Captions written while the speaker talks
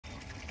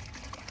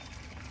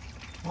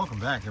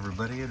Welcome back,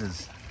 everybody. It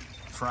is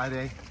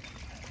Friday.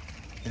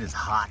 It is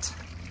hot.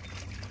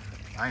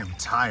 I am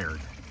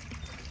tired,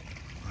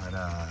 but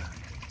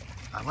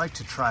I like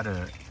to try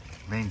to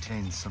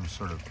maintain some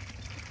sort of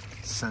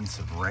sense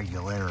of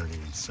regularity.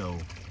 So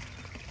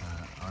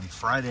on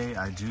Friday,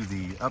 I do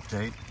the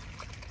update.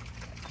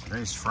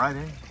 Today's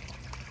Friday,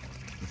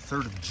 the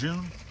 3rd of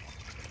June,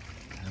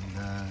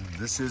 and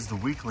this is the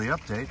weekly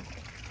update,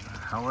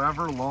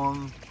 however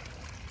long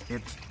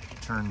it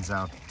turns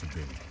out to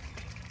be.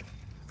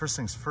 First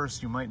things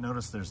first, you might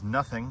notice there's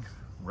nothing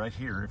right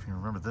here, if you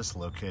remember this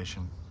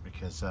location,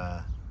 because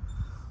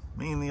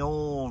me and the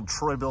old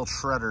Troy-Bilt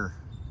shredder,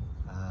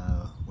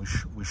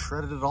 we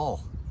shredded it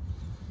all.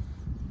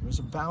 It was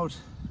about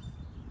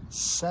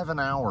 7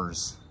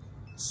 hours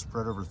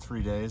spread over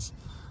 3 days.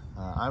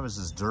 I was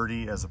as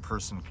dirty as a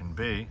person can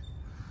be,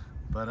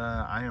 but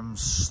I am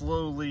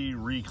slowly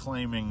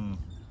reclaiming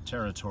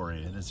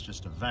territory. It is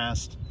just a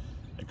vast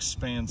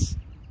expanse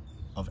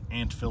of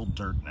ant-filled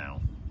dirt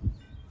now.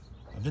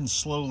 I've been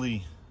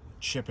slowly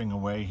chipping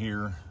away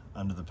here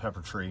under the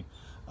pepper tree.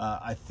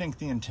 I think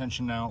the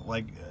intention now,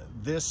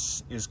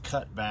 this is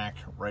cut back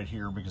right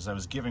here because I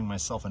was giving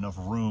myself enough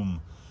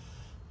room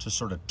to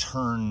sort of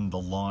turn the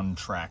lawn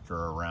tractor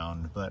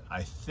around, but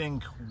I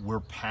think we're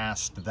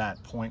past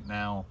that point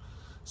now.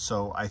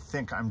 So I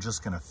think I'm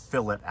just gonna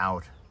fill it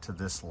out to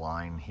this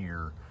line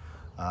here.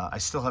 I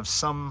still have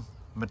some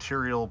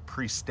material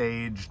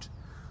pre-staged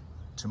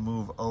to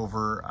move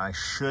over. I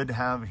should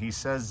have, he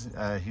says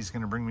he's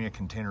gonna bring me a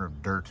container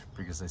of dirt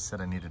because I said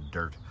I needed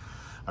dirt.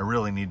 I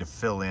really need to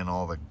fill in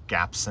all the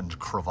gaps and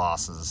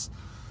crevasses.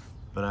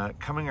 But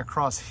coming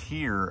across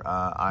here,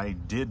 I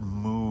did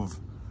move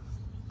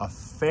a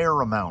fair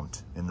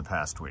amount in the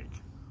past week.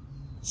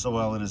 So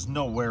while it is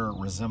nowhere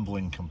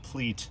resembling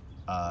complete,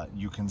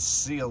 you can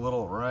see a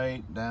little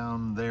right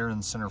down there in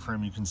the center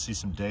frame, you can see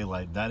some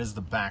daylight. That is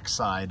the back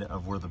side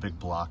of where the big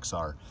blocks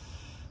are.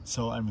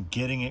 So I'm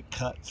getting it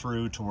cut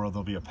through to where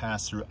there'll be a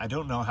pass through. I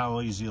don't know how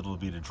easy it'll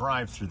be to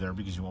drive through there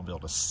because you won't be able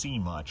to see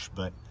much,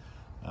 but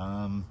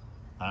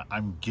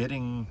I'm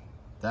getting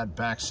that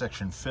back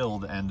section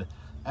filled, and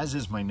as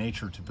is my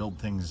nature to build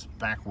things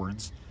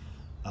backwards,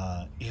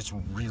 it's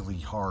really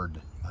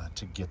hard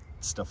to get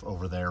stuff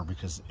over there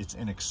because it's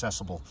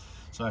inaccessible.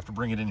 So I have to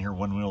bring it in here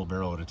one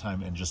wheelbarrow at a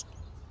time and just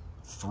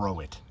throw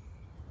it.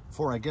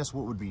 For I guess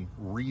what would be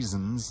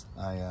reasons,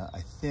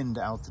 I thinned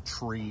out the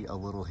tree a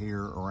little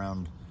here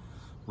around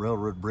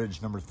Railroad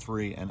Bridge number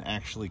 3 and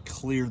actually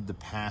cleared the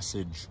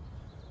passage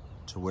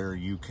to where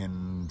you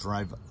can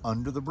drive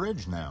under the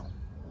bridge now.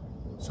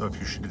 So if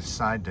you should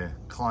decide to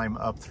climb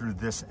up through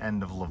this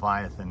end of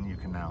Leviathan, you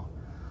can now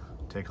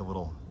take a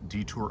little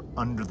detour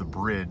under the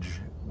bridge,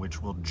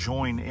 which will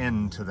join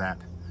into that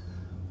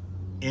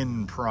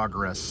in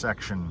progress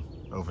section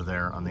over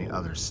there on the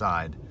other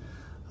side.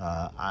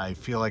 I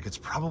feel like it's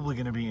probably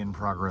going to be in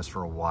progress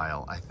for a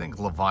while. I think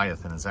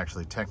Leviathan is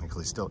actually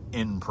technically still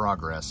in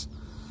progress,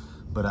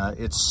 but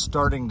it's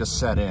starting to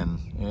set in.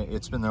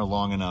 It's been there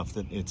long enough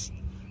that it's,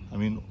 I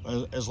mean,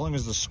 as long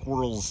as the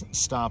squirrels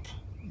stop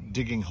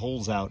digging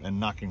holes out and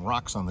knocking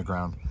rocks on the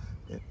ground,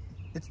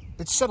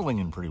 it's settling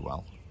in pretty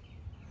well.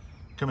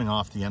 Coming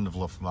off the end of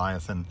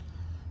Leviathan,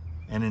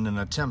 and in an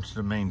attempt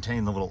to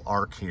maintain the little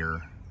arc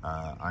here,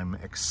 I'm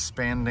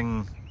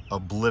expanding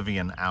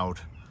Oblivion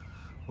out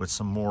with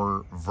some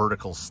more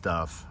vertical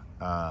stuff.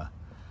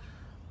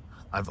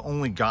 I've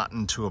only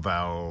gotten to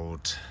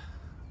about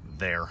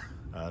there.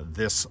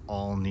 This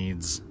all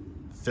needs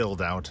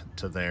filled out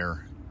to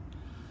there,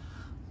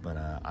 but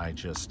I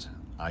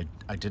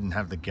didn't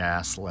have the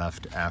gas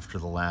left after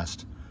the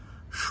last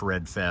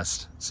shred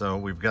fest. So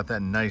we've got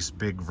that nice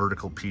big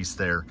vertical piece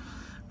there,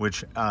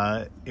 which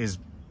is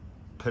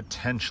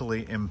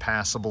potentially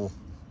impassable.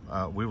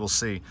 We will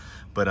see,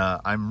 but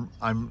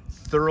I'm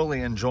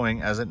thoroughly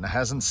enjoying, as it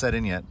hasn't set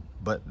in yet,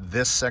 but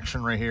this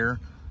section right here,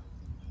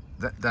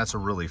 that's a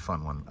really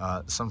fun one.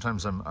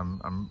 Sometimes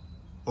I'm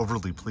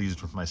overly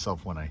pleased with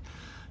myself when I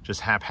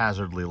just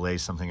haphazardly lay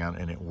something out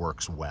and it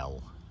works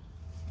well.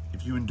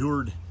 If you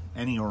endured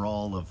any or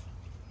all of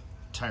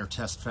Tire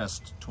Test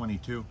Fest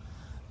 22,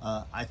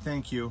 I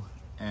thank you,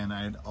 and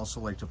I'd also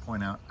like to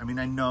point out, I mean,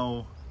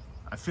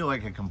 I feel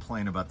like I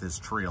complain about this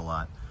tree a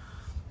lot,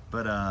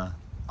 but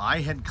I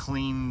had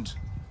cleaned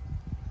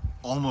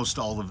almost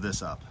all of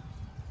this up.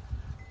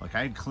 Like,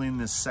 I had cleaned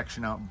this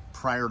section out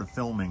prior to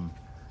filming,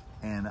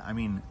 and I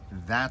mean,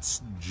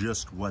 that's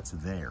just what's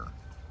there.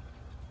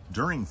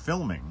 During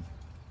filming,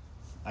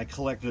 I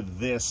collected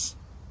this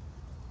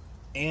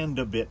and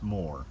a bit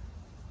more.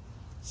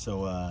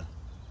 So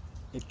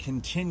it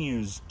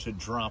continues to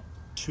drop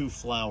 2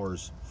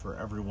 flowers for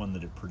every one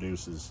that it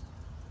produces.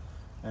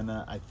 And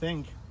I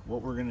think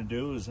what we're gonna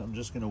do is I'm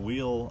just gonna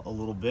wheel a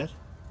little bit.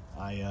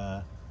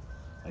 I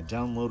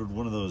downloaded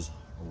one of those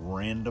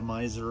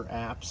randomizer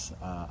apps.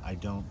 I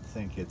don't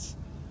think it's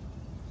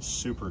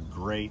super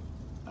great,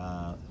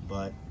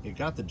 but it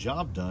got the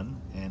job done,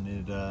 and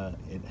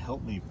it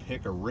helped me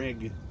pick a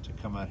rig to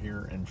come out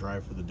here and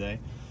drive for the day.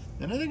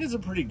 And I think it's a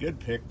pretty good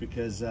pick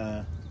because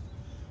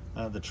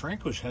The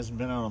Tranquish hasn't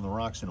been out on the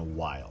rocks in a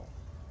while,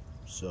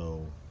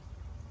 so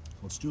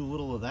let's do a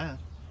little of that,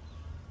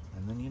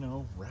 and then, you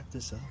know, wrap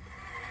this up.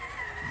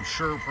 I'm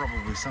sure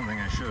probably something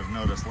I should have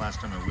noticed last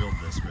time I wheeled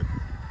this, but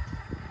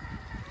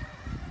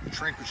the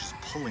Tranquish is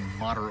pulling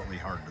moderately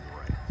hard to the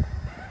right,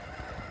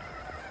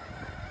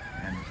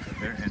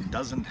 and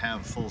doesn't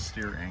have full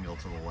steer angle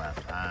to the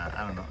left.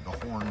 I don't know, the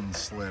horn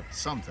slipped,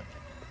 something.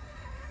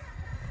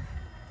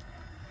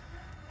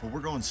 But we're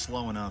going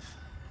slow enough.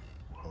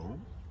 Oh.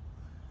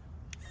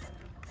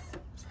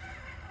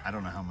 I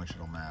don't know how much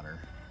it'll matter.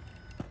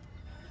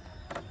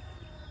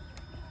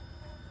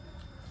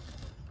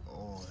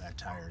 Oh, that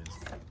tire is...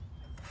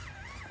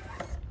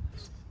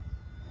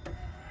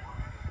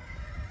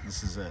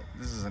 This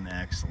is an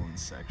excellent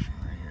section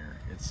right here.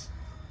 It's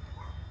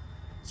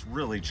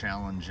really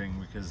challenging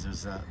because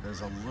there's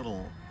a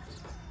little,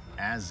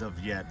 as of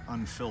yet,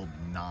 unfilled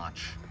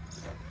notch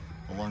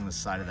along the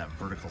side of that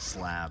vertical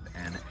slab,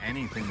 and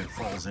anything that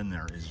falls in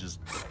there is just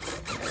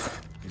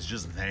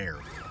there.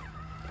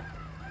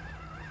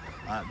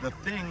 The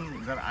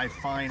thing that I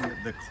find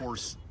the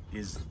course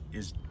is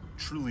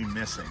truly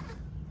missing,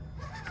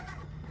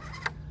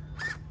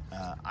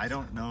 I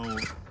don't know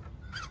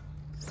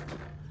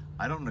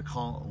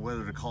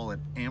whether to call it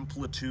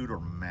amplitude or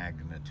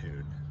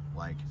magnitude,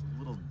 like a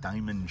little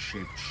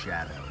diamond-shaped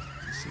shadow.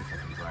 Let's see if I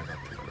can drive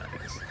up to what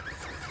that is.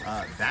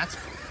 That's,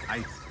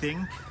 I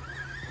think,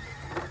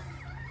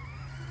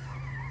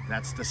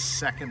 that's the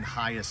second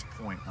highest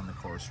point on the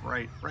course,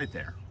 right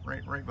there,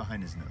 right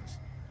behind his nose.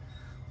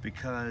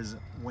 Because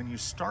when you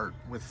start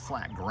with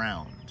flat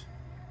ground,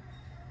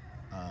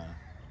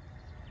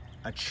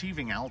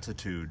 achieving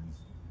altitude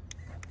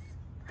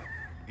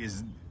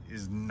is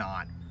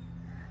not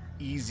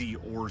easy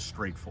or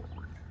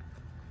straightforward.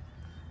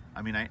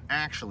 I mean, I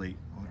actually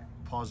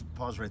pause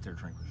right there,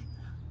 Tranquish.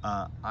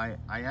 I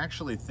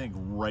actually think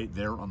right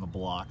there on the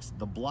blocks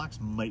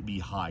might be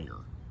higher,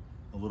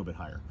 a little bit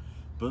higher,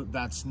 but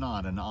that's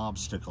not an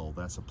obstacle.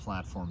 That's a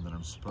platform that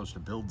I'm supposed to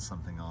build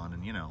something on,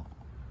 and, you know,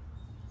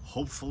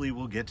 hopefully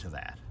we'll get to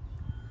that.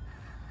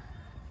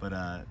 But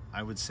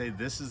I would say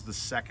this is the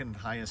second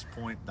highest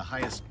point. The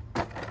highest,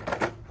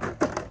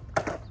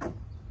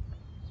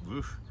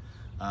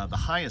 the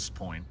highest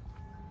point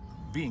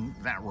being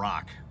that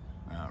rock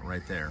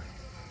right there,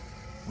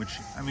 which,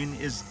 I mean,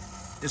 is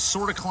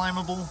sort of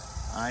climbable.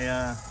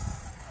 I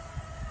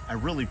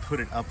really put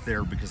it up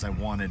there because I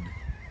wanted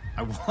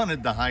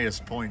the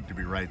highest point to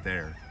be right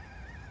there.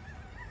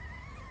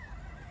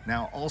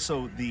 Now,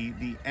 also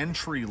the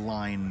entry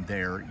line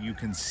there, you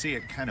can see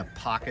it kind of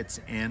pockets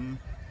in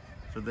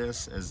for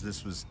this, as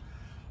this was,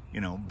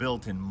 you know,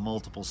 built in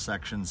multiple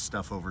sections,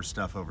 stuff over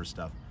stuff over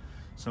stuff.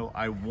 So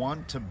I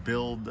want to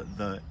build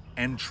the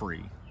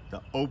entry,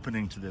 the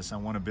opening to this, I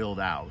want to build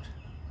out.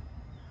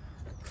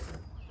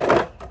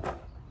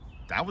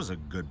 That was a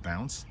good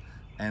bounce,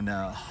 and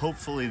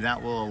hopefully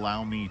that will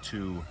allow me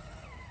to,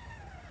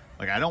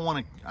 like, I don't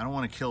want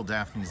to kill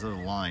Daphne's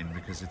little line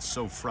because it's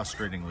so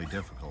frustratingly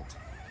difficult.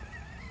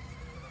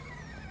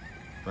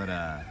 But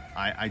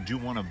I do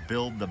want to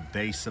build the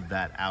base of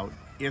that out,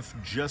 if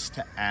just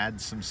to add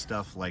some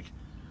stuff like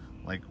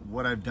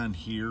what I've done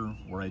here,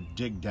 where I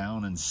dig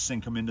down and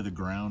sink them into the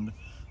ground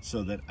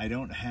so that I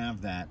don't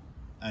have that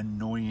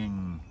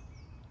annoying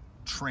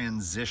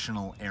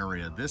transitional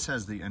area. This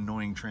has the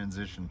annoying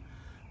transition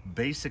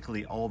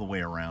basically all the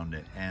way around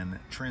it, and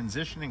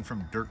transitioning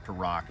from dirt to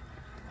rock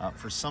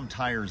for some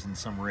tires and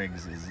some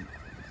rigs is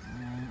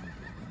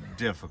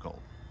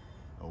difficult.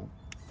 Oh,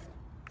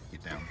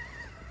 get down.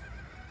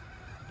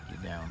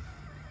 Get down.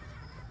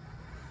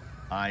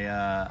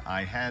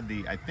 I had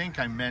the, I think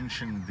I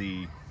mentioned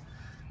the,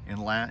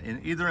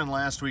 either in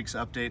last week's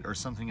update or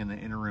something in the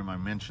interim, I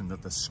mentioned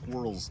that the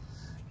squirrels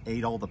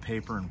ate all the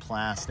paper and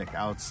plastic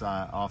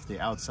off the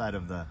outside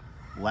of the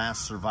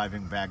last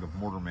surviving bag of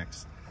mortar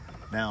mix.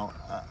 Now,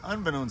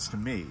 unbeknownst to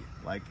me,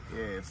 like,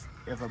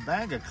 if a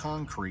bag of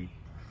concrete,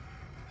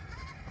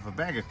 if a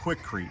bag of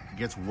Quikrete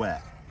gets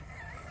wet,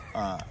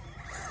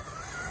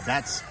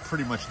 that's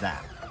pretty much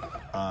that.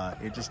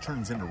 It just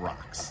turns into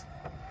rocks.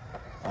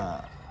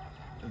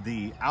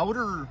 The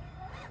outer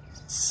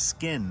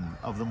skin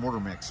of the mortar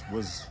mix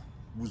was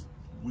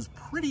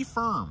pretty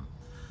firm,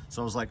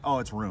 so I was like, oh,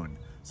 it's ruined.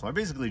 So I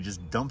basically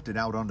just dumped it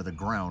out onto the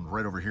ground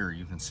right over here.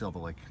 You can see all the,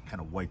 like, kind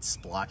of white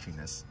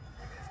splotchiness,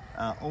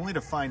 only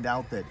to find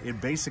out that it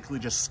basically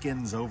just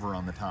skins over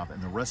on the top,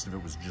 and the rest of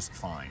it was just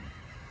fine.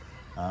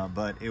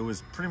 But it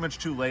was pretty much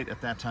too late at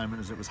that time.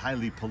 It was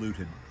highly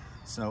polluted.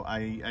 So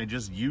I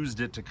just used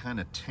it to kind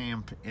of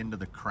tamp into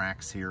the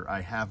cracks here. I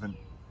haven't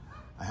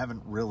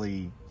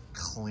really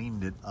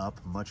cleaned it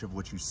up. Much of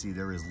what you see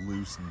there is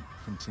loose and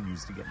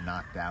continues to get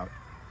knocked out.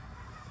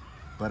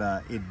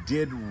 But it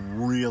did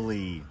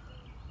really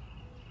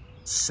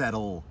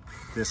settle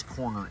this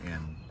corner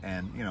in,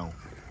 and, you know,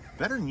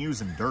 better than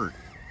using dirt,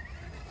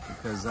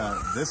 because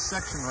this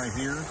section right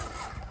here,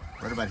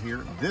 right about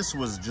here, this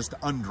was just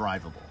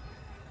undrivable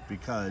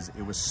because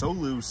it was so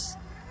loose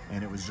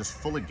and it was just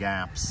full of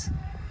gaps.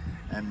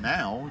 And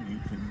now you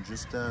can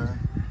just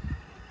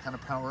kind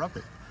of power up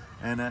it.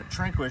 And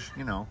Tranquish,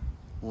 you know,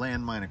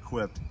 landmine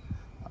equipped,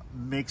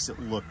 makes it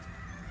look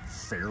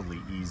fairly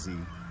easy.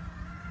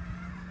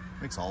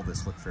 Makes all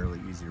this look fairly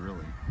easy,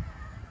 really.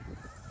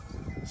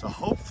 So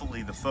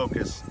hopefully the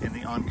focus in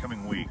the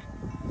oncoming week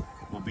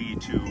will be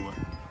to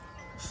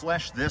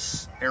flesh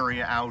this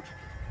area out.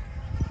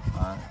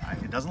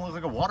 It doesn't look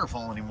like a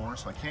waterfall anymore,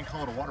 so I can't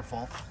call it a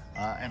waterfall.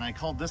 And I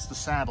called this the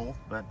saddle,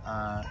 but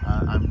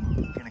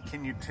I'm going to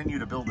continue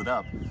to build it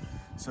up.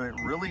 So it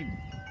really,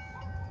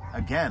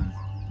 again,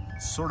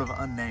 sort of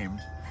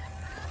unnamed.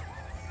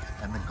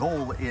 And the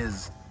goal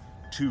is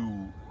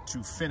to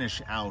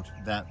finish out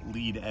that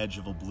lead edge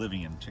of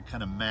Oblivion, to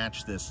kind of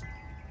match this.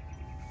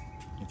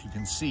 If you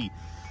can see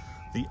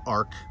the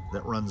arc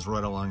that runs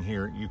right along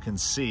here, you can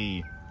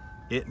see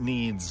it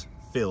needs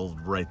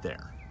filled right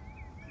there.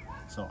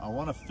 So I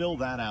want to fill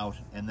that out,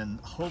 and then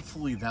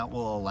hopefully that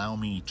will allow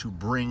me to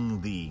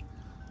bring the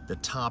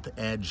top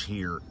edge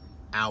here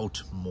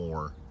out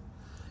more.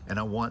 And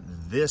I want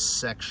this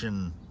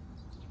section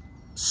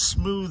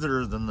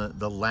smoother than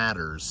the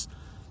ladders,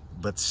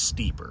 but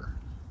steeper.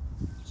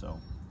 So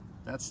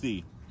that's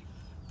the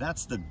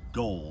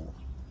goal.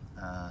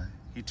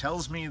 He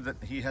tells me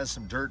that he has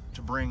some dirt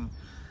to bring,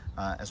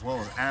 as well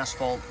as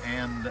asphalt,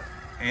 and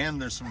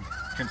there's some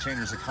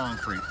containers of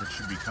concrete that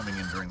should be coming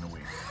in during the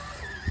week.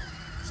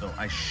 So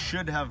I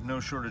should have no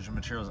shortage of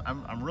materials.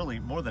 I'm really,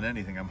 more than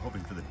anything, I'm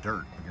hoping for the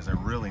dirt, because I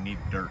really need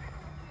dirt.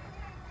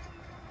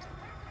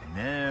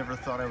 Never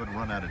thought I would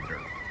run out of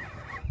dirt.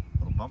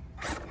 Little bump.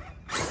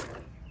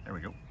 There we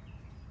go.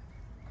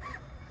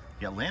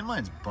 Yeah,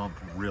 landmines bump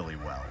really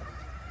well.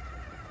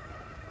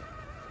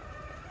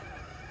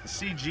 The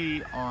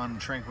CG on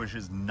Tranquish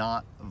is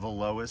not the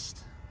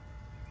lowest,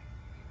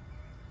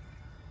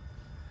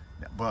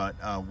 but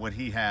what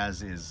he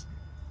has is,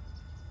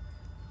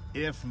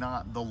 if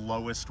not the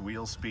lowest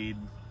wheel speed,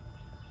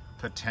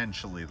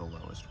 potentially the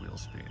lowest wheel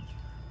speed.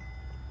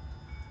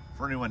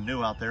 For anyone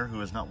new out there who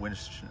has not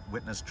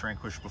witnessed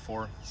Tranquish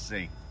before,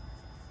 see,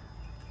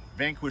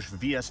 Vanquish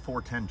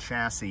VS410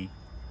 chassis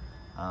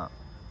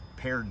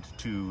paired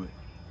to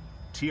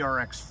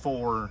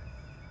TRX4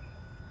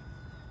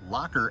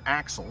 locker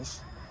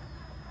axles,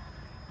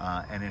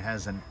 and it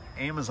has an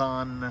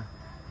Amazon,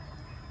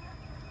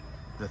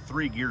 the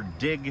 3-gear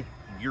Dig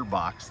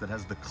gearbox that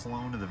has the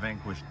clone of the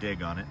Vanquish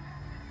Dig on it.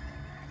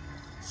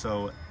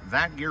 So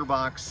that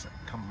gearbox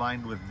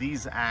combined with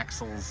these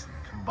axles,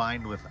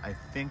 combined with, I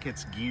think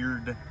it's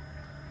geared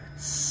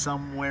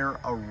somewhere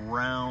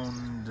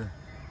around,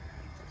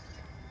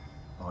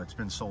 oh, it's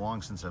been so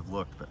long since I've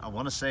looked, but I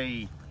want to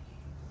say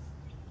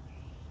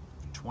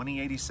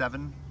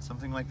 2087,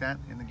 something like that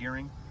in the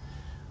gearing.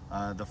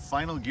 The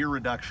final gear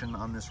reduction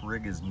on this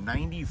rig is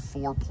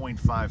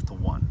 94.5 to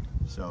 1.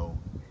 So,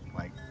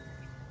 like,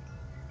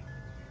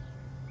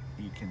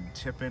 you can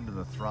tip into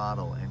the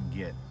throttle and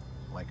get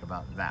like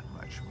about that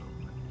much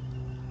movement.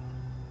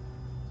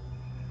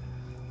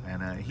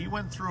 And he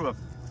went through a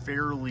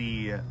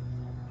fairly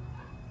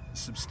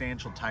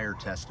substantial tire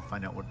test to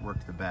find out what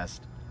worked the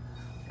best.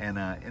 And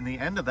in the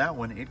end of that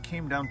one, it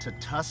came down to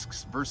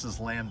tusks versus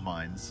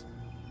landmines.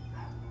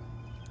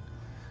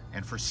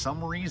 And for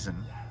some reason,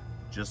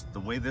 just the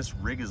way this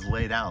rig is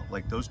laid out,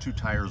 like, those two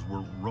tires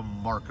were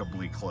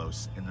remarkably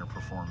close in their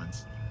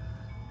performance.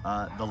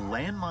 The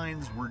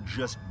landmines were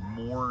just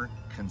more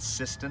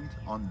consistent.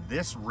 On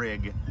this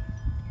rig,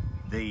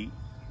 I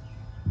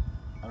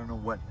don't know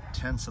what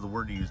tense of the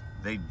word to use,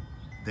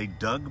 they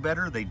dug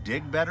better, they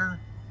dig better.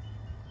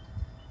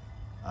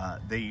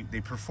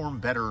 They perform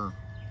better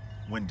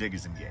when dig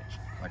is engaged.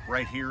 Like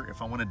right here,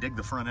 if I want to dig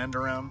the front end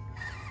around,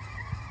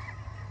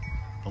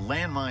 the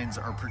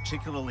landmines are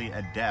particularly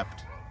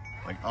adept.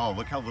 Like, oh,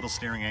 look how little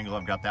steering angle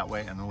I've got that way,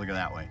 and then look at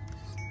that way.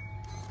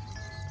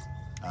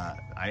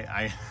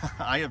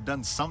 I have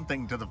done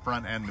something to the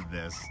front end of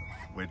this,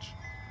 which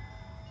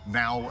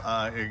now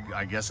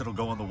I guess it'll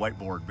go on the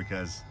whiteboard,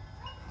 because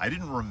I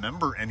didn't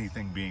remember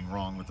anything being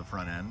wrong with the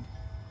front end.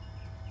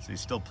 So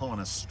he's still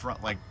pulling a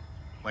strut, like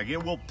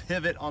it will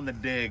pivot on the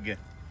dig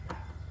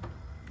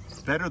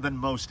better than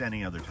most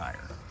any other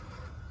tire.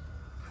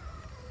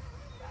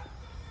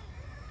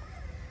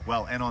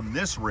 Well, and on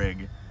this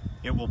rig,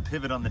 it will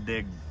pivot on the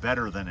dig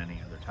better than any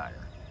other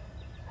tire.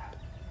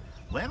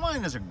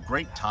 Landmine is a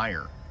great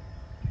tire,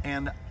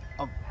 and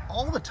of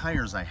all the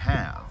tires I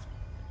have,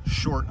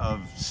 short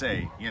of,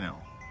 say, you know,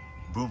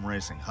 Boom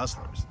Racing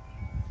Hustlers,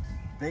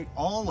 they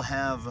all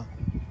have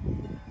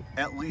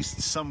at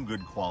least some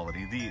good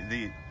quality.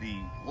 The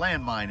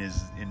Landmine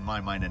is, in my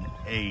mind, an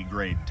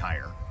A-grade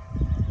tire,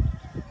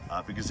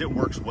 because it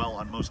works well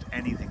on most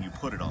anything you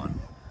put it on.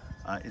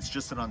 It's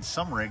just that on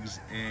some rigs,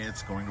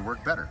 it's going to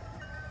work better.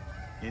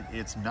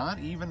 It's not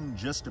even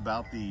just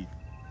about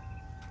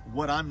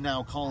what I'm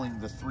now calling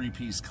the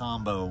 3-piece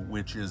combo,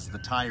 which is the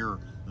tire,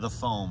 the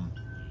foam,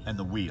 and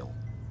the wheel,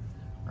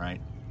 right?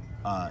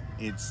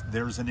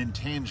 There's an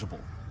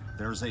intangible.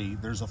 There's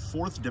a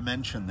fourth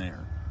dimension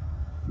there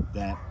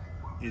that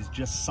is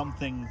just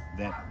something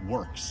that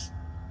works.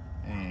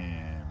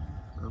 And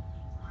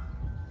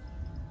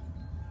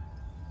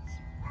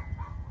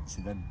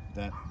See,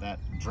 that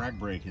drag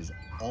brake is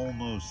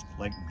almost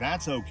like,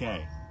 that's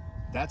okay.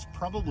 That's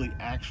probably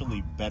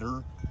actually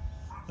better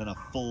than a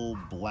full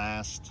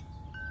blast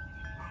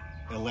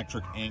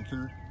electric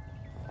anchor.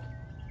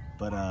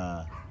 But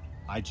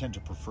I tend to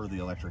prefer the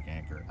electric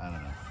anchor. I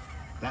don't know.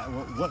 That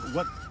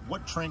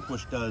what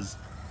Tranquish does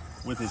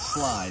with his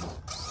slide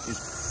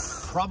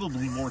is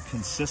probably more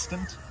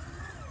consistent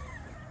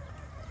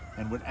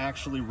and would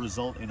actually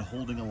result in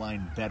holding a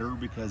line better,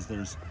 because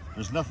there's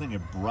nothing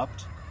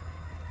abrupt.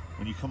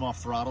 When you come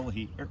off throttle,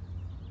 he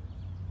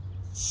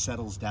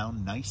settles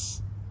down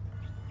nice.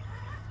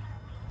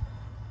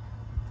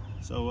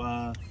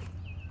 So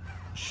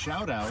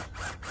shout out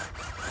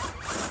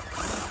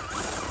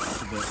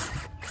to the,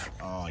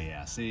 oh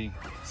yeah, see,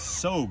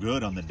 so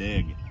good on the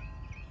dig.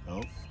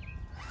 Oh,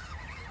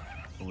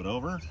 pull it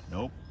over.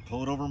 Nope,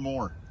 pull it over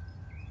more.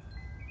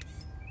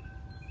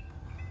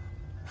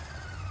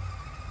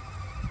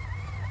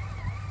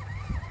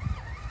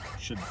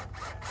 Should,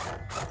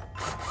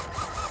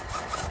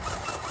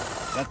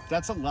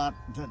 that's a lot.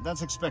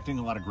 That's expecting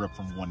a lot of grip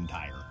from one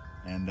tire,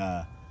 and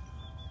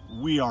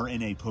we are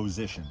in a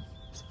position.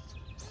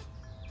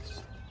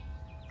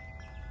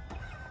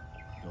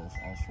 Go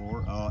all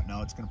four. Oh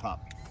no, it's gonna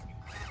pop.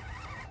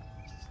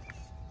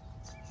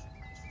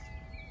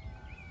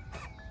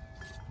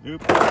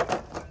 Oop.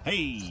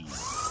 Hey,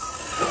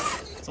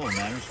 that's all that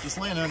matters. Just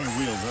land on your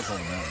wheels. That's all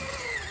that matters.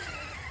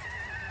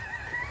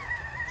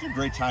 These are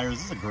great tires.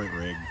 This is a great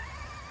rig.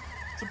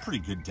 It's a pretty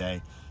good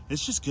day.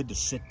 It's just good to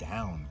sit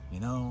down, you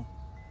know?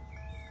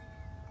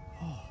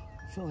 Oh,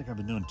 I feel like I've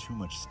been doing too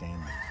much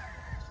standing.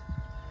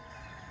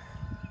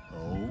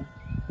 Oh.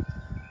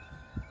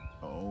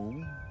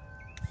 Oh.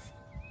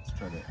 Let's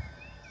try to...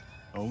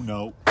 Oh,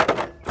 no.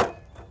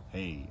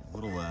 Hey,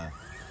 little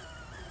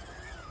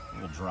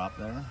drop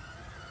there.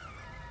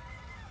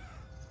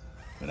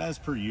 But as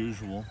per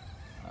usual,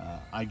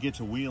 I get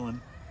to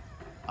wheeling.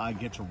 I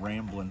get to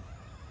rambling.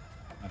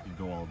 I could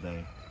go all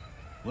day.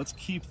 Let's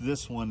keep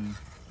this one,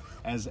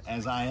 as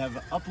I have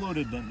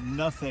uploaded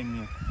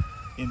nothing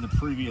in the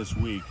previous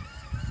week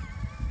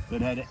that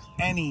had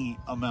any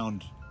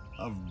amount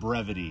of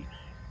brevity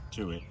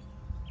to it.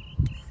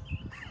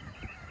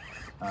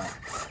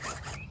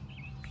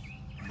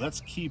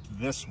 Let's keep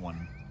this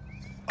one,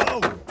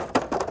 oh,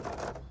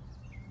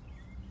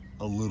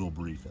 a little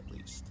brief at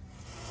least.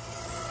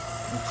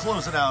 We'll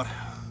close it out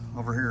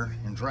over here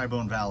in Dry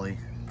Bone Valley,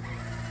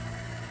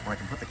 where I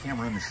can put the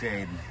camera in the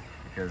shade,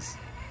 because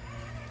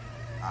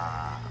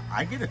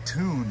I get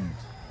attuned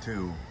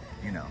to,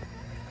 you know,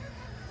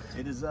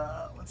 it is,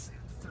 let's see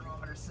what the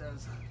thermometer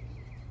says.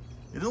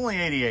 It's only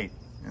 88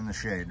 in the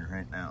shade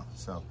right now.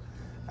 So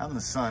out in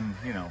the sun,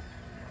 you know,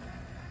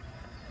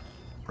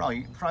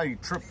 probably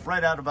trip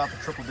right out about the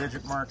triple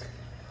digit mark.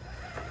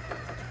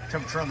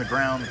 Temperature on the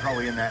ground,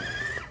 probably in that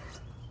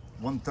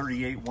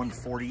 138,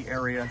 140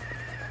 area.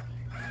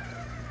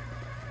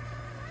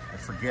 I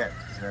forget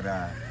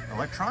that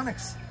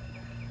electronics,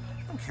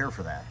 I don't care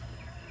for that.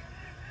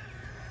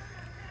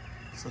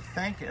 So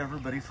thank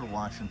everybody for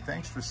watching.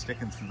 Thanks for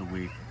sticking through the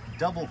week.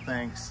 Double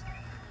thanks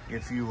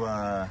if you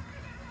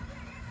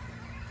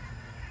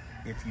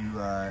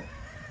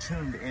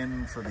tuned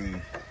in for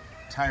the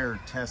Tire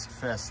Test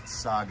Fest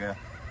saga.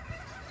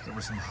 There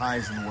were some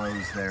highs and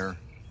lows there.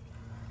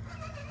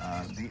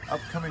 The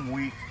upcoming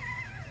week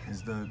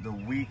is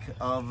the week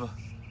of,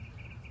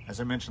 as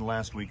I mentioned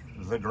last week,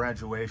 the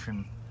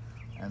graduation,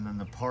 and then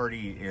the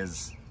party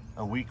is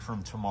a week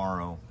from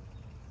tomorrow.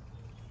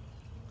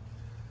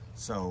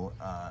 So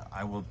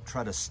I will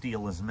try to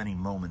steal as many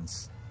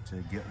moments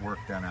to get work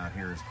done out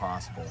here as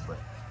possible, but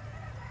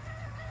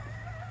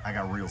I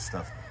got real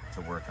stuff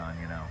to work on,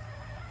 you know,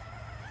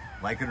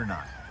 like it or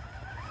not.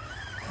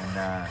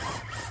 And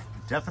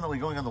definitely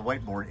going on the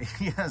whiteboard.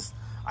 Yes,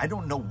 I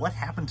don't know what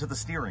happened to the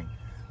steering.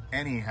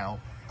 Anyhow,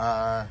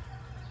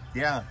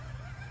 yeah,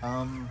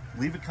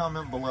 leave a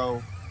comment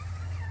below,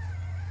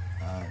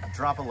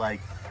 drop a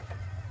like,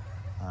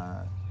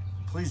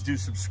 please do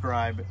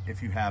subscribe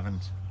if you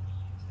haven't.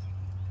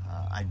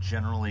 I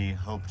generally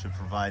hope to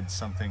provide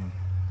something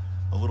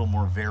a little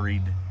more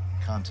varied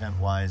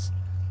content-wise.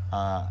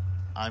 I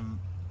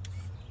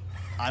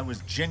was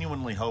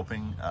genuinely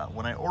hoping,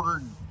 when I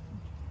ordered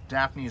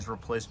Daphne's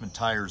replacement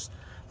tires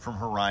from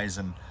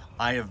Horizon,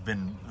 I have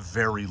been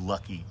very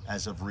lucky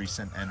as of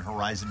recent, and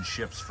Horizon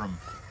ships from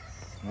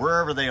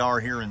wherever they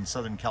are here in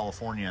Southern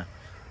California.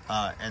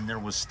 And there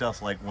was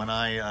stuff like when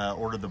I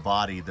ordered the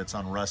body that's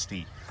on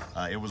Rusty,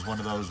 it was one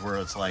of those where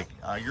it's like,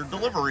 your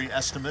delivery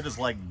estimate is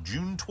like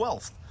June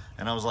 12th.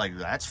 And I was like,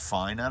 that's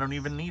fine, I don't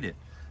even need it.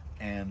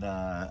 And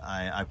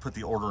I put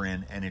the order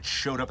in, and it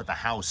showed up at the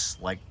house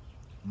like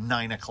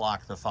 9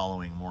 o'clock the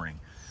following morning.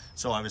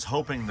 So I was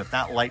hoping that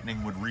that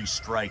lightning would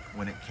restrike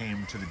when it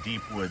came to the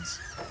deep woods.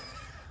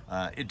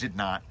 It did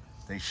not.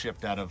 They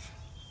shipped out of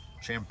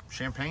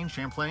Champaign?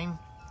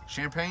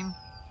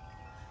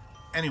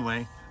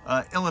 Anyway,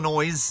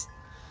 Illinois,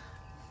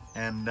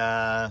 and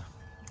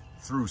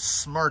through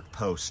Smart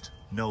Post,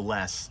 no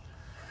less.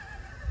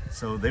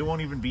 So they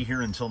won't even be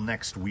here until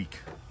next week.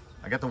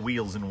 I got the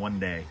wheels in 1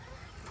 day,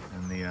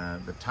 and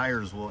the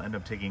tires will end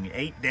up taking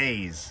 8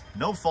 days.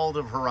 No fault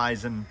of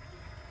Horizon.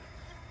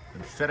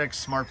 The FedEx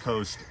Smart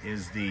Post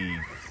is the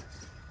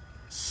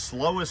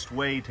slowest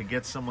way to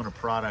get someone a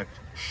product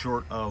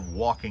short of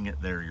walking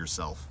it there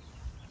yourself.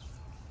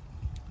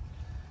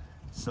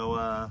 So,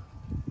 I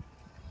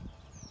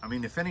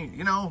mean, if any,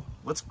 you know,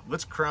 let's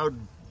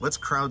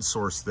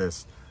crowdsource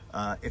this.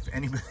 If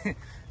anybody,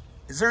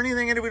 is there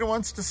anything anybody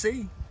wants to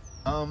see?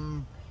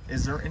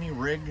 Is there any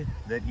rig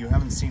that you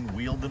haven't seen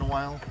wheeled in a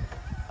while?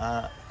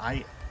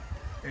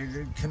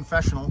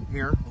 Confessional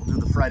here. We'll do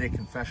the Friday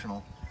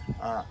confessional.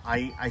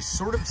 I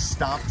sort of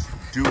stopped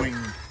doing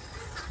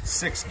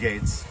 6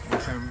 gates,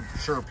 which I'm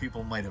sure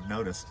people might have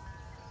noticed,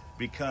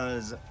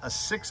 because a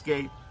 6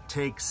 gate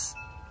takes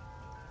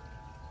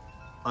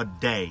a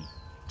day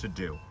to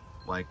do.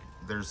 Like,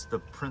 there's the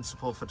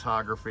principal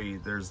photography,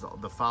 there's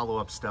the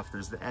follow-up stuff,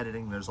 there's the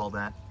editing, there's all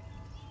that.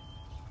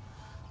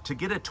 To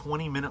get a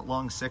 20-minute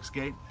long 6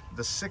 gate,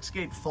 the 6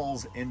 gate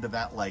falls into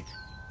that, like,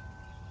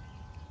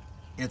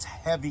 it's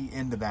heavy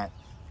into that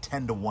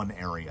 10-to-1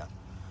 area.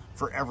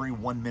 For every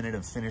 1 minute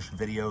of finished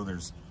video,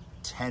 there's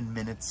 10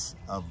 minutes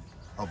of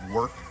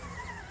work.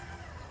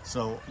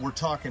 So we're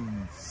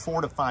talking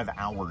 4 to 5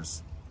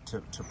 hours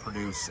to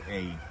produce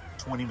a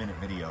 20-minute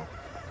video.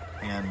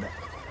 And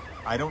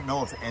I don't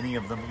know if any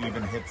of them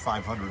even hit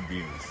 500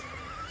 views.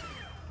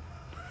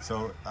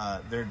 So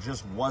there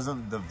just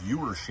wasn't the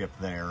viewership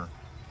there.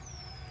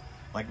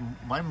 Like,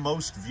 my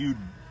most viewed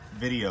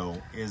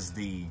video is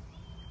the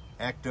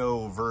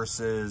Ecto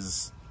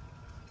versus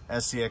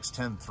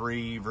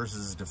SCX-10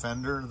 versus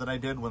Defender that I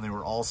did when they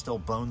were all still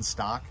bone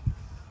stock.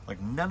 Like,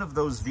 none of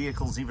those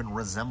vehicles even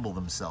resemble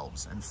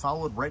themselves. And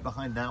followed right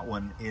behind that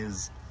one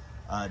is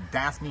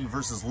Daphne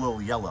versus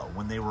Lil Yellow,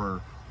 when they were,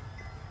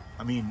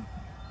 I mean,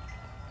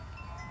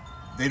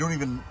 they're not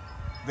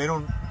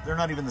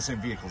even the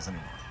same vehicles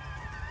anymore.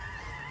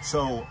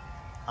 So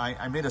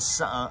I made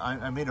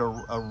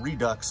a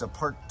redux, a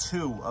part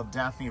 2 of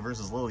Daphne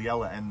versus Lil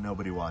Yellow, and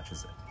nobody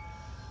watches it.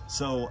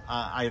 So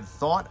I had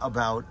thought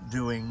about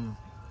doing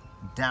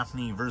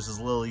Daphne versus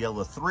Lil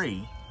Yellow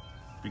 3,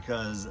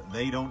 because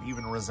they don't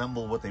even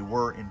resemble what they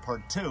were in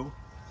part 2.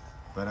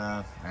 But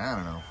I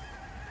don't know.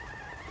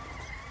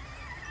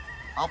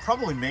 I'll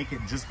probably make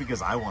it just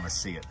because I want to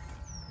see it,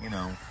 you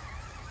know.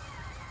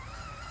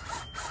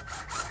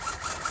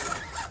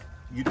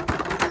 You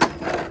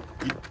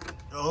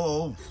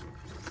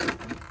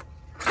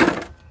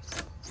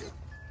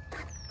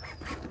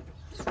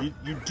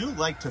do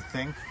like to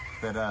think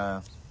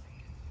that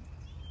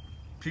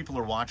people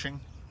are watching,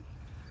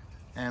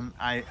 and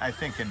I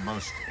think in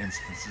most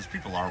instances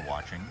people are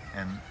watching,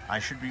 and I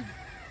should be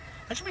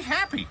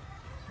happy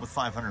with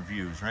 500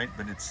 views, right?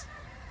 But it's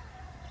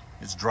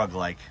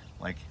drug-like.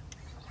 Like,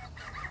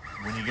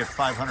 when you get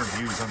 500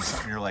 views on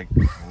something, you're like,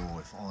 oh,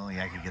 if only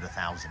I could get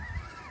 1,000.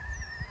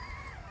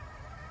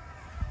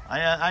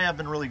 I have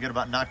been really good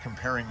about not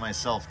comparing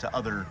myself to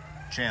other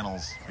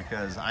channels,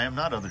 because I am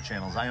not other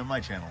channels, I am my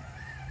channel.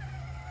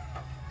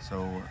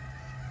 So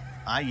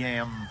I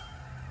am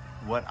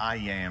what I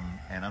am,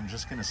 and I'm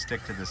just gonna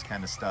stick to this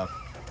kind of stuff.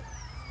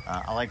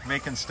 I like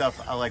making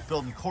stuff, I like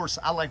building course,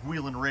 I like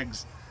wheeling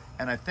rigs,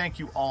 and I thank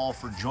you all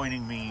for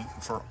joining me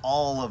for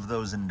all of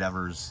those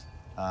endeavors.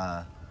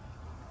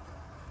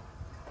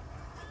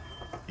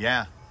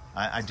 Yeah,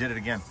 I did it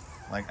again.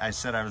 Like I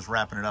said, I was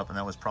wrapping it up, and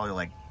that was probably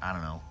like, I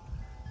don't know,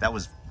 that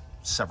was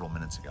several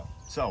minutes ago.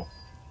 So,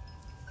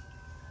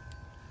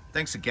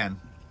 thanks again.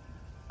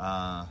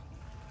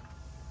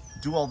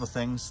 Do all the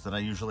things that I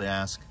usually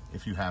ask.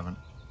 If you haven't,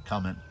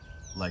 comment,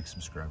 like,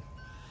 subscribe.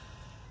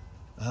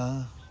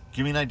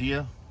 Give me an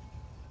idea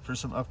for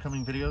some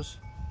upcoming videos.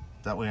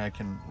 That way I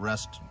can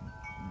rest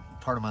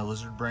part of my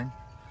lizard brain.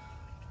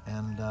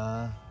 And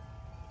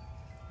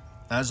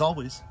as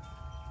always,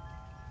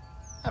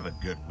 have a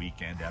good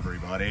weekend,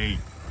 everybody.